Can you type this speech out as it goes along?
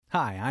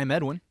Hi, I'm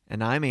Edwin.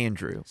 And I'm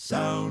Andrew.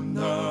 Sound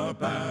the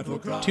battle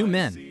cry. 2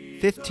 men,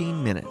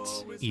 15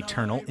 minutes.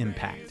 eternal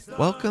impact.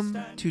 Welcome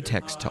to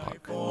Text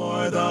Talk.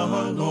 For the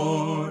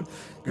Lord,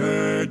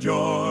 gird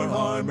your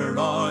armor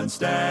on,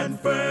 stand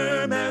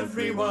firm,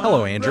 everyone.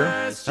 Hello, Andrew.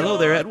 Hello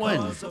there,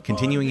 Edwin.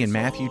 Continuing in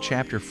Matthew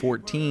chapter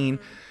 14.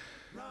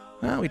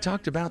 Well, we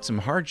talked about some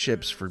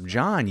hardships for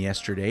John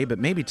yesterday, but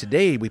maybe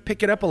today we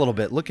pick it up a little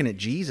bit, looking at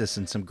Jesus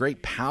and some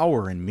great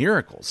power and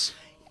miracles.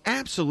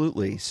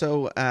 Absolutely.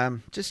 So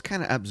just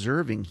kind of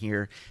observing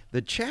here,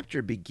 the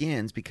chapter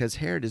begins because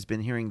Herod has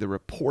been hearing the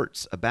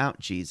reports about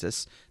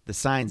Jesus, the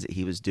signs that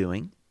he was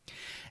doing.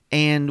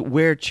 And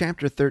where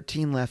chapter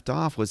 13 left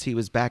off was he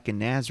was back in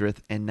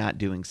Nazareth and not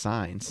doing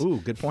signs. Ooh,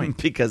 good point.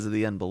 Because of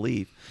the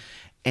unbelief.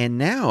 And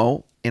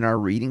now, in our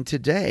reading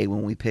today,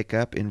 when we pick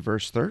up in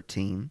verse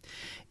 13,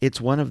 it's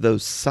one of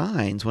those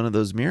signs, one of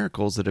those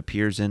miracles that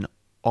appears in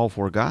all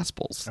four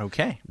Gospels.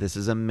 Okay. This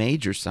is a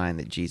major sign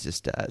that Jesus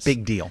does.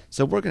 Big deal.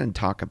 So we're going to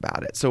talk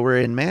about it. So we're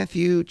in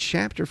Matthew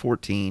chapter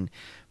 14,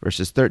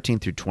 verses 13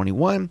 through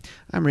 21.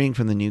 I'm reading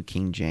from the New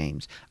King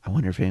James. I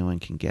wonder if anyone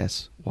can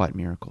guess what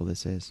miracle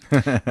this is.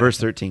 Verse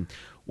 13.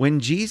 When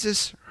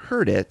Jesus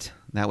heard it,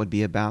 that would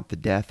be about the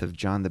death of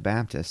John the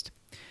Baptist,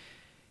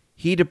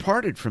 he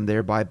departed from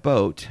there by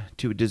boat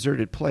to a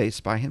deserted place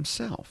by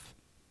himself.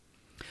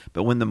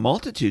 But when the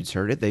multitudes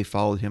heard it, they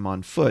followed him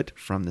on foot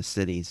from the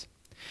cities.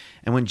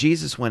 And when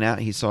Jesus went out,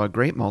 he saw a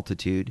great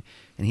multitude,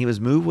 and he was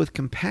moved with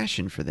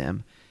compassion for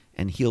them,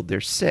 and healed their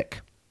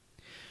sick.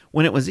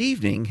 When it was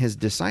evening, his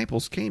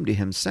disciples came to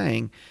him,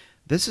 saying,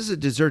 "This is a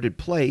deserted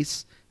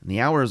place, and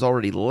the hour is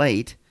already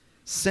late.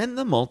 Send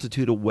the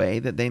multitude away,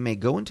 that they may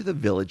go into the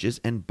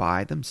villages and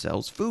buy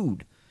themselves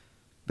food."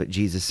 But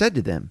Jesus said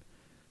to them,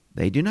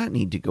 "They do not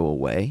need to go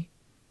away.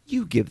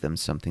 You give them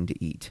something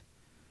to eat."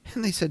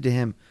 And they said to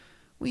him,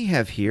 "We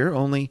have here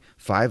only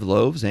 5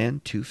 loaves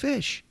and 2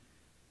 fish."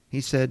 He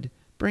said,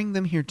 "Bring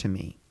them here to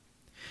me."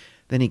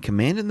 Then he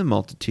commanded the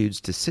multitudes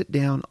to sit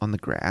down on the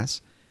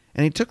grass,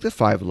 and he took the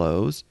 5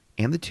 loaves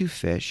and the 2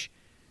 fish,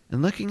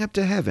 and looking up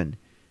to heaven,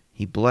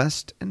 he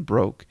blessed and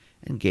broke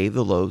and gave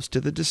the loaves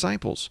to the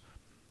disciples,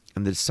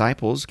 and the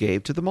disciples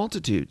gave to the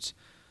multitudes.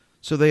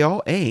 So they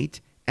all ate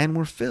and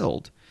were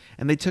filled,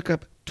 and they took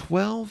up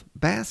 12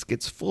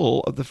 baskets full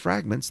of the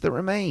fragments that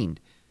remained.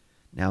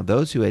 Now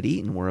those who had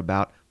eaten were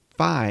about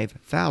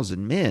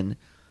 5,000 men,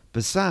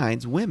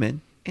 besides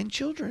women and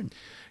children.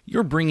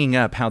 You're bringing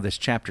up how this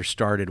chapter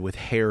started with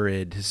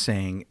Herod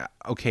saying,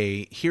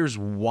 okay, here's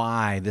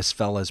why this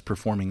fella is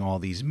performing all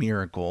these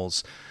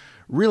miracles.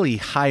 Really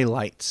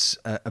highlights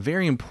a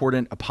very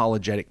important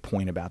apologetic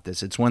point about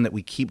this. It's one that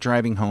we keep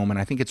driving home, and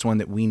I think it's one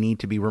that we need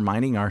to be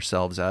reminding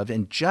ourselves of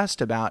in just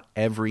about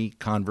every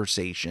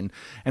conversation.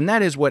 And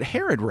that is what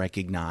Herod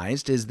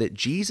recognized, is that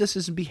Jesus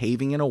is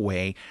behaving in a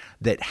way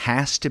that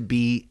has to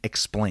be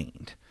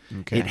explained.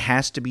 Okay. It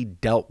has to be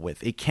dealt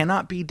with. It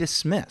cannot be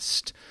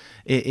dismissed.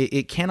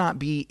 It cannot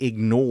be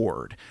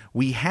ignored.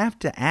 We have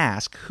to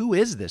ask, who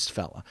is this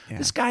fella? Yeah.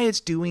 This guy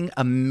is doing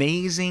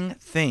amazing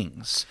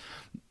things.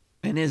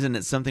 And isn't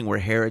it something where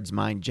Herod's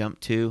mind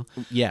jumped to?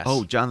 Yes.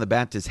 Oh, John the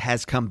Baptist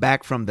has come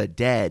back from the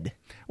dead.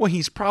 Well,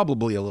 he's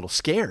probably a little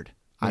scared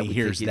when he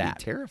hears think he'd that.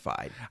 Be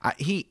terrified.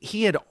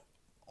 He had...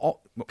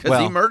 Because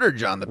he murdered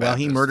John the Baptist. Well,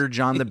 he murdered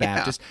John the Yeah.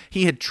 Baptist.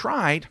 He had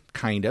tried,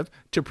 kind of,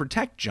 to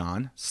protect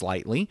John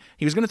slightly.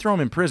 He was going to throw him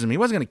in prison. He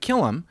wasn't going to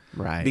kill him,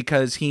 right?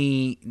 Because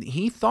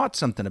he thought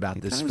something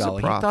about this fella.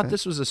 He thought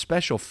this was a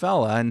special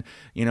fella, and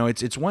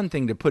it's one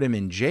thing to put him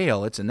in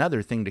jail. It's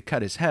another thing to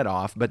cut his head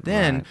off. But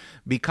then,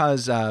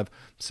 because of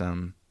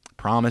some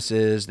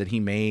promises that he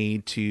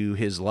made to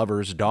his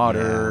lover's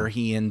daughter,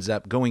 he ends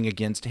up going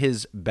against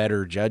his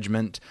better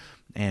judgment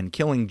and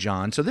killing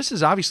John. So this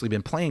has obviously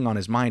been playing on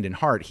his mind and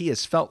heart. He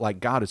has felt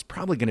like God is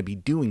probably going to be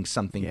doing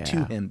something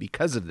to him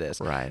because of this.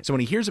 Right. So when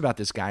he hears about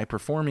this guy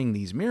performing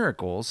these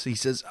miracles, he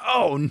says,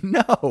 "Oh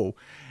no,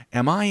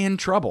 am I in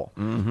trouble?"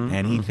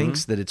 And he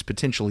thinks that it's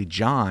potentially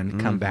John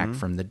come back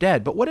from the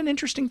dead. But what an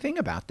interesting thing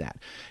about that.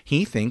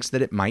 He thinks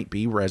that it might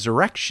be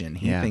resurrection.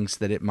 He thinks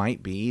that it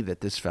might be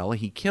that this fella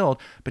he killed,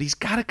 but he's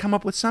got to come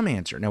up with some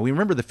answer. Now, we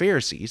remember the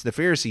Pharisees. The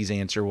Pharisees'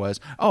 answer was,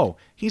 oh,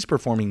 he's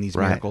performing these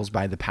miracles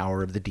by the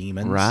power of the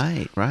demons.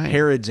 Right.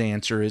 Herod's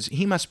answer is,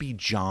 he must be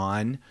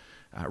John,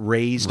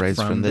 raised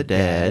from the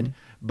dead.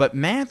 But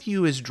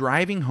Matthew is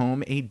driving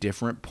home a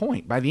different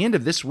point. By the end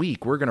of this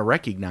week, we're going to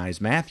recognize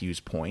Matthew's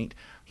point.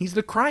 He's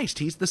the Christ.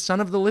 He's the Son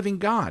of the living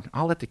God.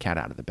 I'll let the cat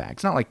out of the bag.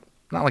 It's not like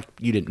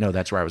you didn't know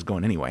that's where I was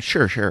going anyway.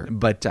 Sure.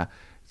 But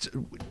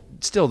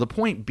still, the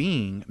point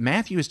being,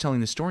 Matthew is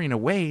telling the story in a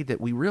way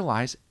that we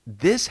realize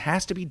this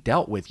has to be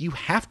dealt with. You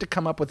have to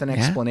come up with an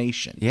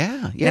explanation.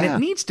 Yeah. And it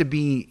needs to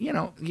be,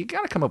 you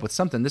got to come up with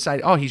something. This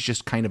idea, he's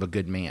just kind of a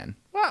good man.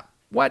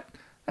 What?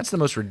 That's the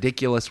most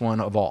ridiculous one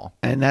of all.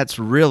 And that's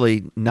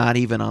really not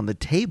even on the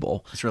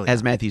table, really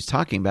as Matthew's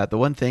talking about. The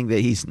one thing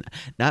that he's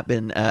not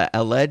been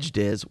alleged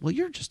is, well,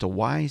 you're just a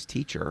wise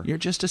teacher. You're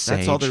just a sage.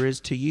 That's all there is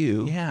to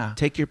you. Yeah.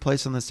 Take your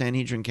place on the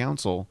Sanhedrin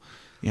Council.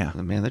 Yeah.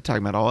 Man, they're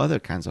talking about all other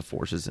kinds of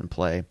forces in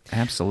play.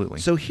 Absolutely.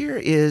 So here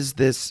is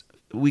this,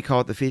 we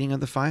call it the feeding of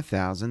the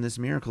 5,000, this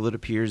miracle that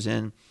appears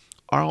in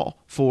all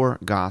four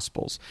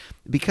Gospels.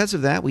 Because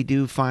of that, we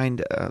do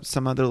find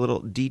some other little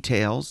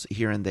details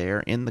here and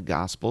there in the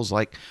Gospels,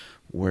 like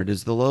where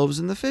does the loaves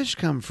and the fish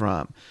come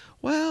from?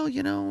 Well,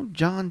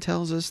 John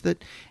tells us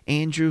that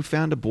Andrew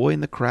found a boy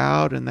in the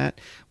crowd, and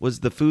that was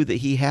the food that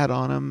he had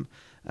on him.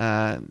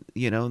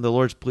 The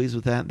Lord's pleased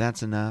with that.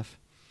 That's enough.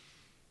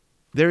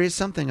 There is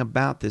something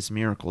about this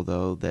miracle,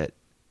 though, that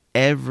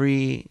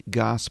every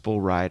gospel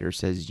writer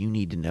says you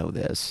need to know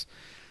this.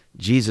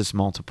 Jesus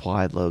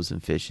multiplied loaves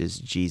and fishes.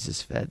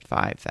 Jesus fed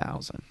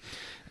 5,000.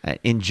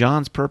 In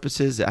John's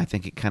purposes, I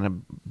think it kind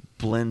of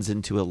blends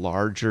into a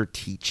larger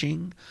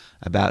teaching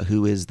about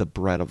who is the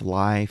bread of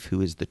life,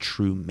 who is the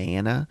true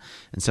manna,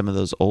 and some of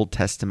those Old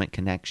Testament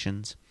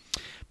connections.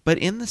 But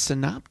in the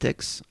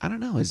synoptics, I don't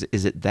know, is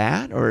it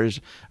that, or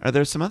are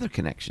there some other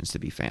connections to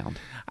be found?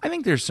 I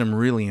think there's some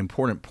really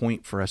important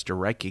point for us to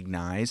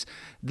recognize.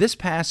 This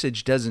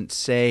passage doesn't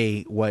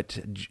say or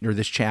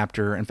this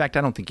chapter, in fact,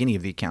 I don't think any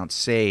of the accounts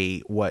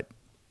say what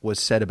was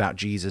said about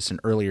Jesus in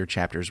earlier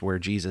chapters where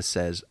Jesus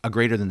says, a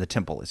greater than the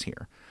temple is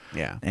here.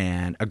 Yeah.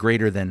 And a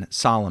greater than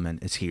Solomon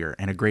is here,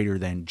 and a greater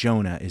than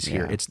Jonah is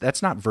here. Yeah.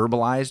 That's not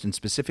verbalized and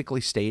specifically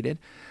stated.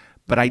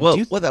 But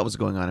that was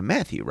going on in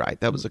Matthew, right?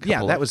 That was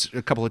was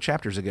a couple of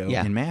chapters ago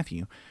in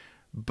Matthew.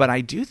 But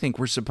I do think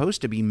we're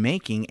supposed to be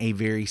making a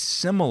very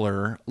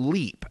similar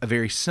leap, a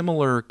very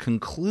similar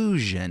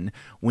conclusion.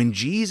 When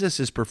Jesus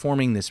is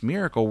performing this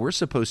miracle, we're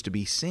supposed to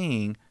be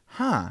seeing,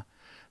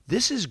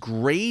 this is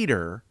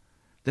greater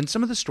than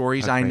some of the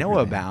stories I know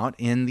about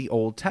in the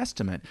Old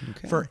Testament.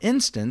 Okay. For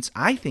instance,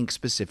 I think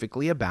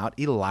specifically about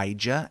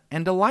Elijah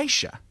and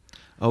Elisha.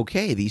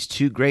 Okay, these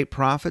two great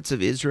prophets of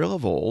Israel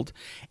of old,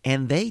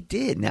 and they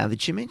did, now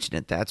that you mention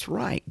it, that's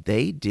right,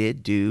 they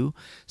did do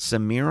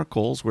some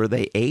miracles where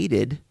they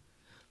aided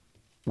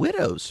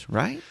widows,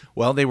 right?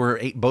 Well,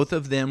 both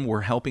of them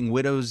were helping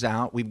widows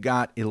out. We've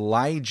got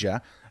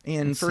Elijah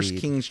in 1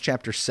 Kings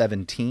chapter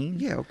 17.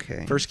 Yeah,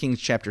 okay. 1 Kings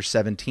chapter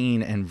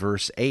 17 and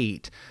verse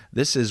 8.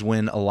 This is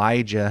when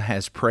Elijah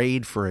has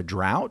prayed for a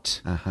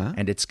drought,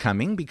 and it's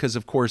coming because,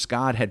 of course,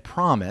 God had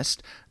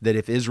promised that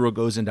if Israel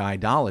goes into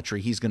idolatry,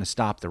 he's going to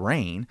stop the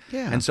rain.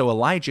 Yeah. And so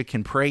Elijah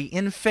can pray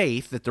in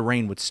faith that the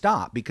rain would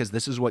stop because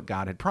this is what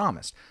God had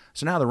promised.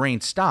 So now the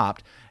rain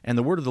stopped, and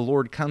the word of the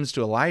Lord comes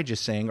to Elijah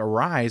saying,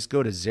 "Arise,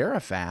 go to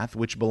Zarephath,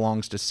 which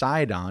belongs to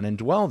Sidon, and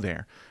dwell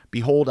there.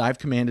 Behold, I've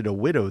commanded a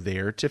widow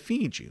there to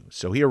feed you."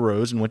 So he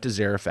arose and went to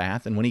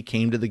Zarephath, and when he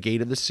came to the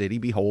gate of the city,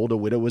 behold, a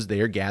widow was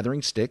there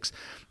gathering sticks.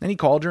 And he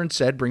called her and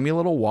said, "Bring me a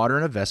little water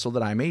in a vessel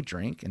that I may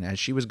drink." And as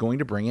she was going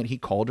to bring it, he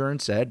called her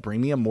and said,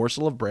 "Bring me a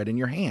morsel of bread in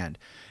your hand."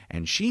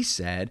 And she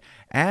said,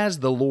 "As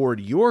the Lord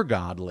your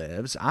God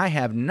lives, I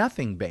have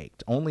nothing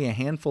baked, only a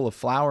handful of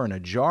flour in a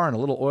jar and a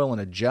little oil in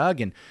a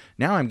jug. And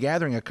now I'm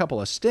gathering a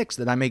couple of sticks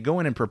that I may go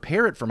in and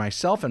prepare it for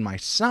myself and my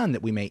son,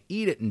 that we may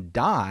eat it and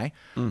die."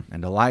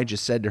 And Elijah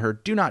said to her,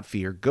 "Do not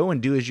fear. Go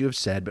and do as you have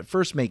said, but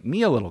first make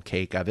me a little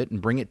cake of it and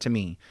bring it to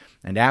me.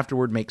 And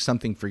afterward make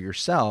something for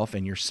yourself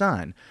and your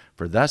son.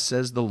 For thus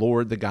says the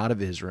Lord, the God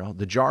of Israel,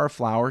 the jar of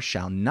flour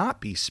shall not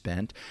be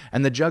spent,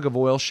 and the jug of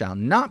oil shall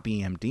not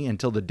be empty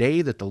until the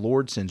day that the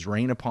Lord sends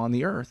rain upon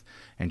the earth."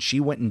 And she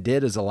went and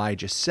did as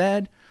Elijah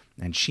said,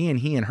 and she and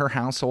he and her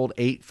household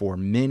ate for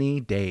many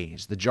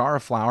days. The jar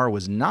of flour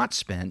was not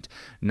spent,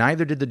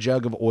 neither did the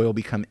jug of oil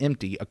become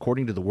empty,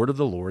 according to the word of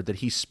the Lord that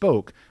he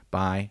spoke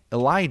by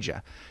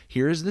Elijah.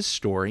 Here is this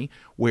story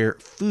where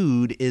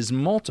food is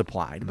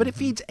multiplied, but it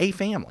feeds a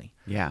family.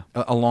 Yeah.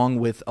 Along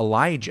with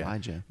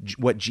Elijah.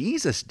 What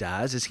Jesus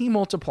does is he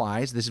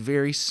multiplies this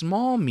very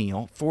small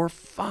meal for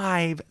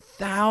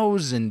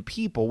 5,000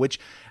 people, which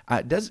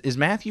is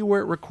Matthew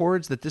where it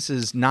records that this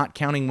is not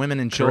counting women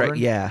and children?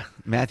 Correct. Yeah.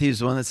 Matthew's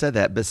the one that said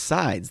that,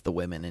 besides the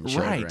women and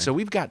children. Right. So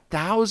we've got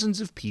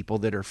thousands of people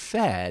that are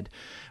fed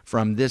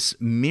from this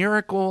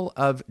miracle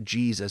of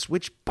Jesus,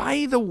 which,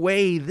 by the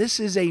way, this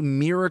is a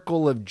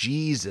miracle of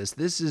Jesus.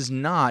 This is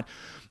not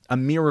a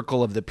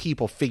miracle of the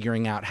people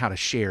figuring out how to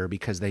share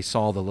because they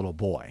saw the little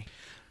boy.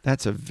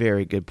 That's a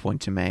very good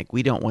point to make.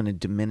 We don't want to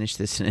diminish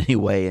this in any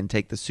way and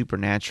take the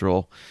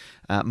supernatural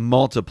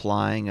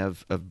multiplying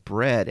of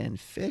bread and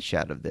fish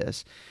out of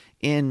this.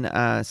 In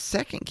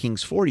 2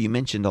 Kings 4, you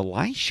mentioned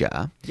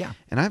Elisha. Yeah.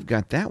 And I've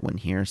got that one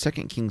here.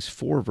 2 Kings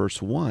 4,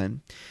 verse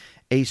 1.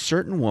 "A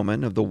certain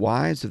woman of the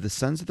wives of the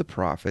sons of the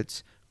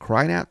prophets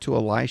cried out to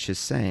Elisha,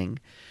 saying,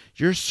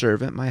 'Your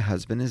servant, my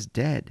husband, is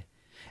dead.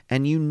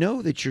 And you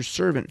know that your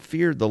servant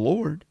feared the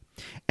Lord.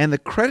 And the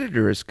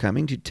creditor is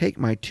coming to take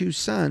my 2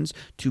 sons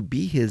to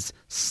be his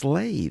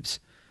slaves.'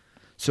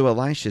 So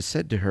Elisha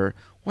said to her,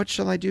 'What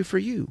shall I do for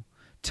you?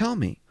 Tell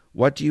me,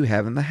 what do you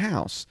have in the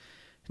house?'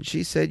 And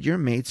she said, 'Your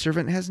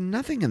maidservant has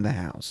nothing in the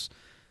house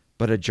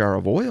but a jar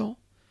of oil.'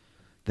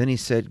 Then he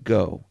said,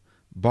 'Go,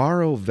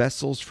 borrow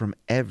vessels from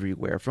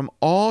everywhere, from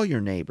all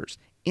your neighbors,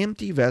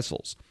 empty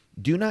vessels.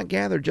 Do not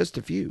gather just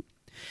a few.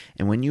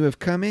 And when you have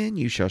come in,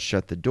 you shall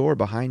shut the door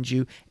behind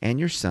you and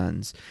your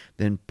sons,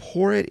 then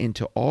pour it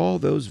into all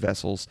those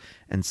vessels,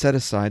 and set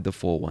aside the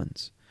full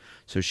ones.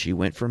 So she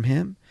went from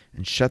him,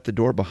 and shut the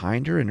door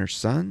behind her and her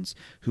sons,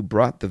 who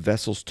brought the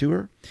vessels to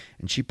her,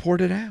 and she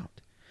poured it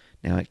out.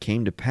 Now it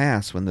came to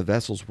pass, when the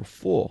vessels were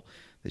full,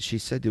 that she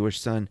said to her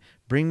son,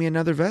 Bring me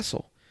another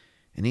vessel.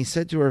 And he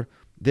said to her,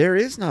 There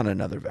is not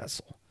another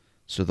vessel.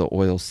 So the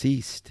oil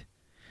ceased.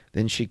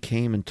 Then she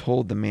came and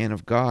told the man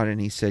of God, and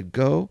he said,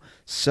 Go,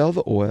 sell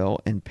the oil,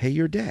 and pay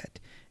your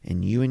debt,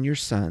 and you and your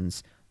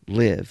sons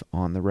live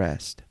on the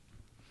rest.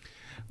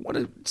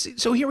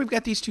 So here we've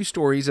got these two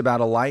stories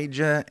about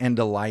Elijah and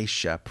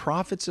Elisha,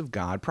 prophets of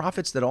God,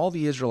 prophets that all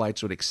the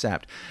Israelites would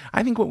accept.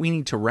 I think what we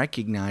need to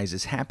recognize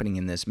is happening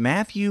in this.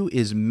 Matthew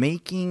is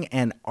making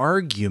an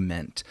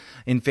argument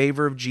in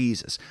favor of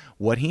Jesus.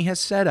 What he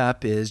has set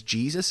up is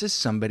Jesus is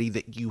somebody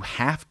that you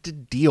have to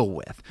deal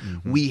with.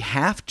 Mm-hmm. We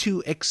have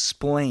to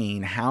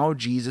explain how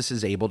Jesus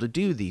is able to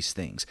do these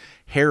things.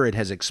 Herod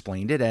has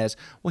explained it as,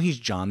 well, he's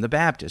John the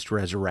Baptist,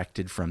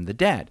 resurrected from the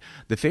dead.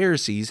 The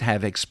Pharisees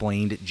have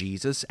explained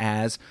Jesus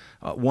as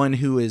one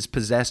who is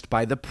possessed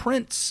by the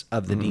prince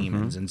of the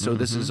demons. And so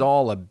this is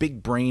all a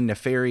big brain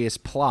nefarious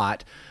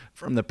plot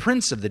from the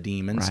prince of the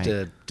demons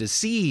to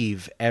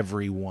deceive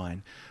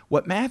everyone.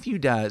 What Matthew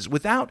does,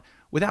 without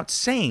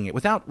saying it,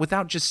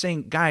 without just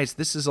saying, guys,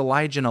 this is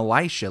Elijah and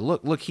Elisha.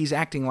 Look, he's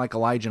acting like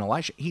Elijah and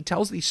Elisha. He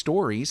tells these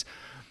stories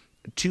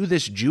to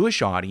this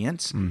Jewish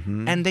audience,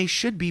 and they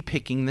should be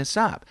picking this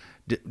up.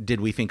 Did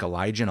we think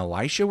Elijah and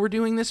Elisha were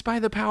doing this by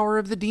the power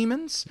of the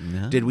demons?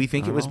 No, did we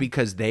think it was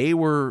because they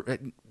were...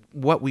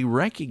 What we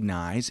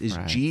recognize is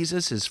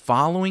Jesus is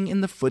following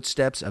in the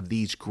footsteps of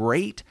these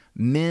great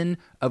men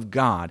of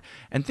God.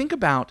 And think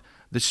about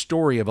the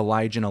story of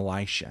Elijah and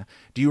Elisha.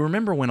 Do you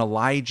remember when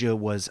Elijah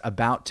was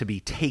about to be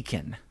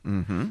taken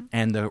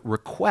and the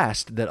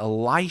request that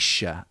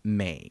Elisha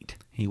made?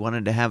 He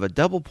wanted to have a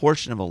double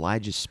portion of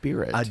Elijah's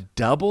spirit. A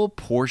double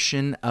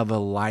portion of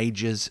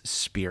Elijah's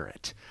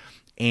spirit.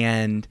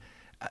 And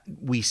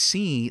we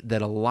see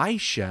that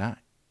Elisha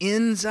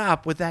ends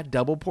up with that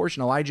double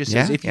portion. Elijah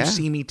says, if you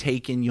see me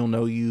taken, you'll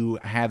know you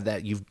have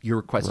that. Your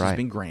request has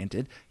been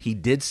granted. He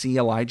did see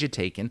Elijah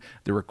taken.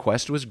 The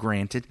request was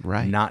granted,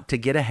 not to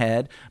get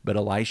ahead, but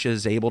Elisha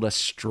is able to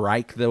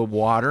strike the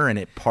water and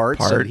it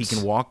parts so that he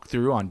can walk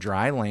through on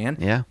dry land.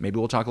 Yeah. Maybe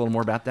we'll talk a little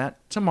more about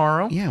that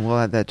tomorrow. Yeah, we'll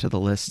add that to the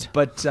list.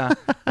 But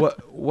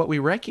what we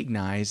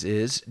recognize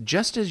is,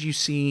 just as you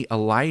see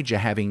Elisha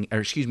having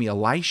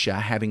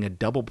a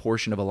double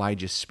portion of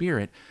Elijah's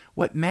spirit,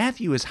 what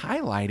Matthew is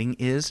highlighting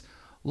is,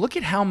 look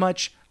at how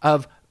much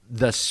of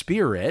the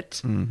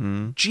Spirit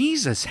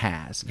Jesus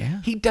has.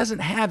 Yeah. He doesn't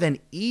have an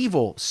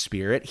evil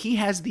spirit. He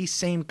has the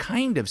same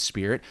kind of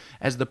spirit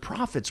as the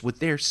prophets with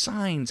their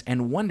signs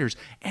and wonders.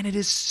 And it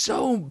is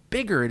so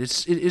bigger. It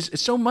is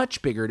so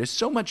much bigger. It is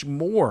so much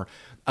more.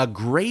 A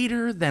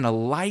greater than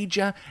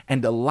Elijah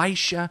and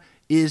Elisha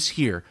is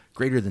here.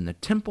 Greater than the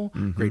temple,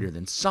 greater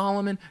than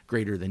Solomon,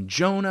 greater than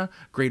Jonah,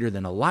 greater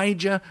than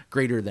Elijah,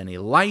 greater than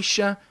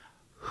Elisha.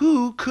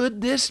 Who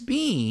could this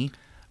be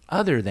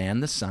other than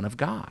the Son of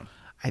God?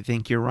 I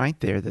think you're right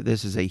there, that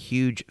this is a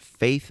huge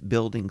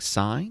faith-building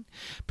sign,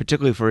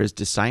 particularly for his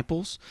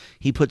disciples.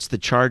 He puts the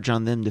charge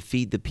on them to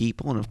feed the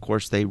people, and of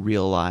course they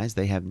realize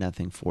they have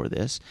nothing for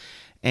this.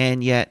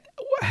 And yet,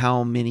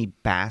 how many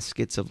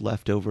baskets of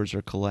leftovers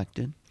are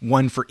collected?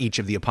 One for each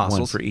of the apostles.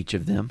 One for each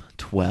of them,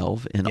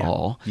 12 in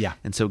all. Yeah.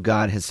 And so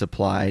God has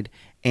supplied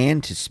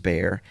and to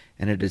spare,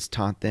 and it has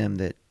taught them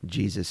that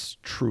Jesus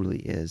truly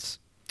is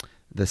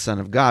the Son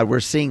of God. We're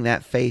seeing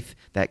that faith,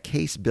 that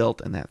case built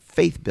and that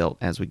faith built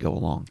as we go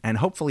along. And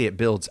hopefully it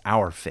builds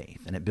our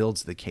faith and it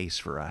builds the case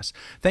for us.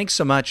 Thanks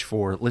so much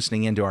for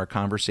listening into our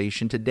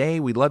conversation today.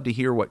 We'd love to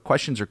hear what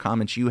questions or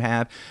comments you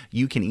have.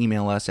 You can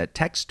email us at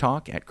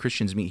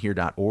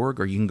texttalk@christiansmeethere.org,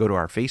 or you can go to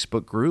our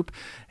Facebook group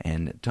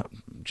and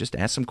just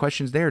ask some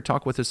questions there.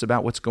 Talk with us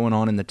about what's going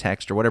on in the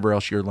text or whatever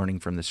else you're learning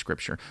from the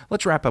Scripture.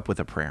 Let's wrap up with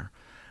a prayer.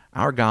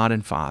 Our God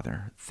and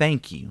Father,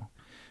 thank you.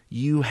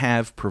 You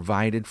have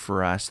provided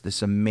for us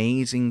this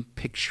amazing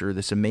picture,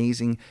 this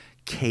amazing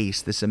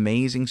case, this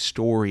amazing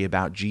story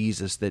about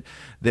Jesus that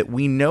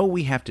we know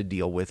we have to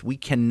deal with. We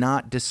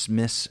cannot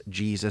dismiss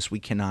Jesus. We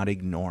cannot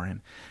ignore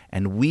him.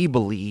 And we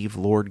believe,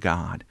 Lord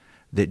God,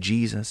 that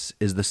Jesus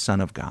is the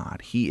Son of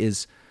God. He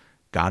is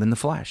God in the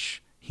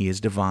flesh. He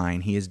is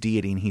divine. He is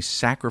deity, and he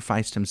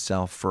sacrificed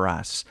himself for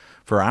us,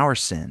 for our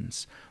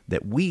sins,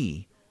 that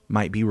we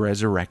might be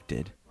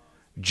resurrected.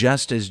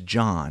 Just as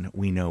John,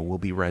 we know, will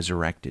be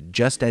resurrected,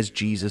 just as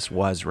Jesus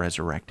was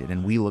resurrected,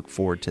 and we look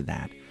forward to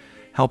that.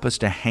 Help us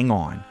to hang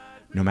on,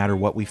 no matter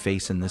what we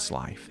face in this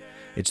life.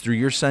 It's through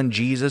your Son,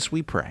 Jesus,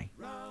 we pray.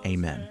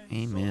 Amen.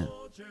 Amen.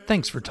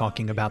 Thanks for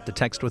talking about the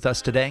text with us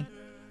today.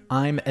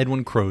 I'm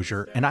Edwin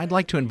Crozier, and I'd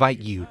like to invite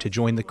you to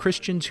join the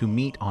Christians who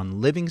meet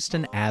on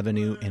Livingston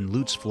Avenue in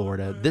Lutz,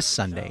 Florida this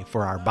Sunday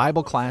for our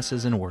Bible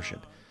classes and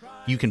worship.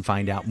 You can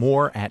find out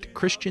more at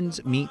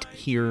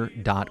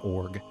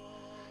christiansmeethere.org.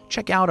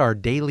 Check out our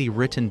daily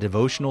written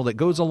devotional that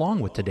goes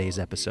along with today's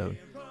episode.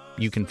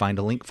 You can find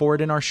a link for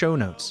it in our show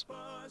notes.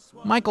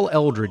 Michael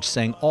Eldridge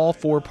sang all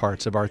 4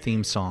 parts of our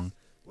theme song.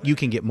 You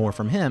can get more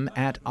from him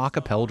at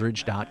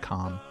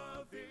acapeldridge.com.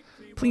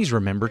 Please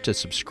remember to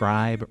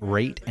subscribe,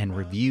 rate, and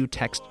review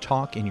Text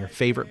Talk in your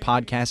favorite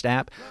podcast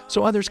app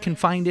so others can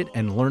find it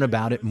and learn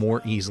about it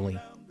more easily.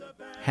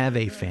 Have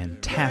a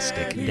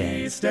fantastic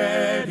day.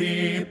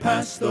 Steady,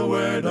 pass the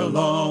word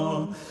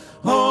along.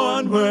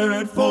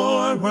 Onward,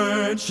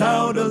 forward,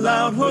 shout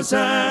aloud,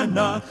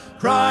 Hosanna.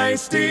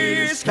 Christ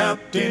is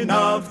captain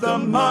of the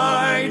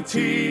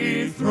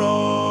mighty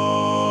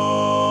throne.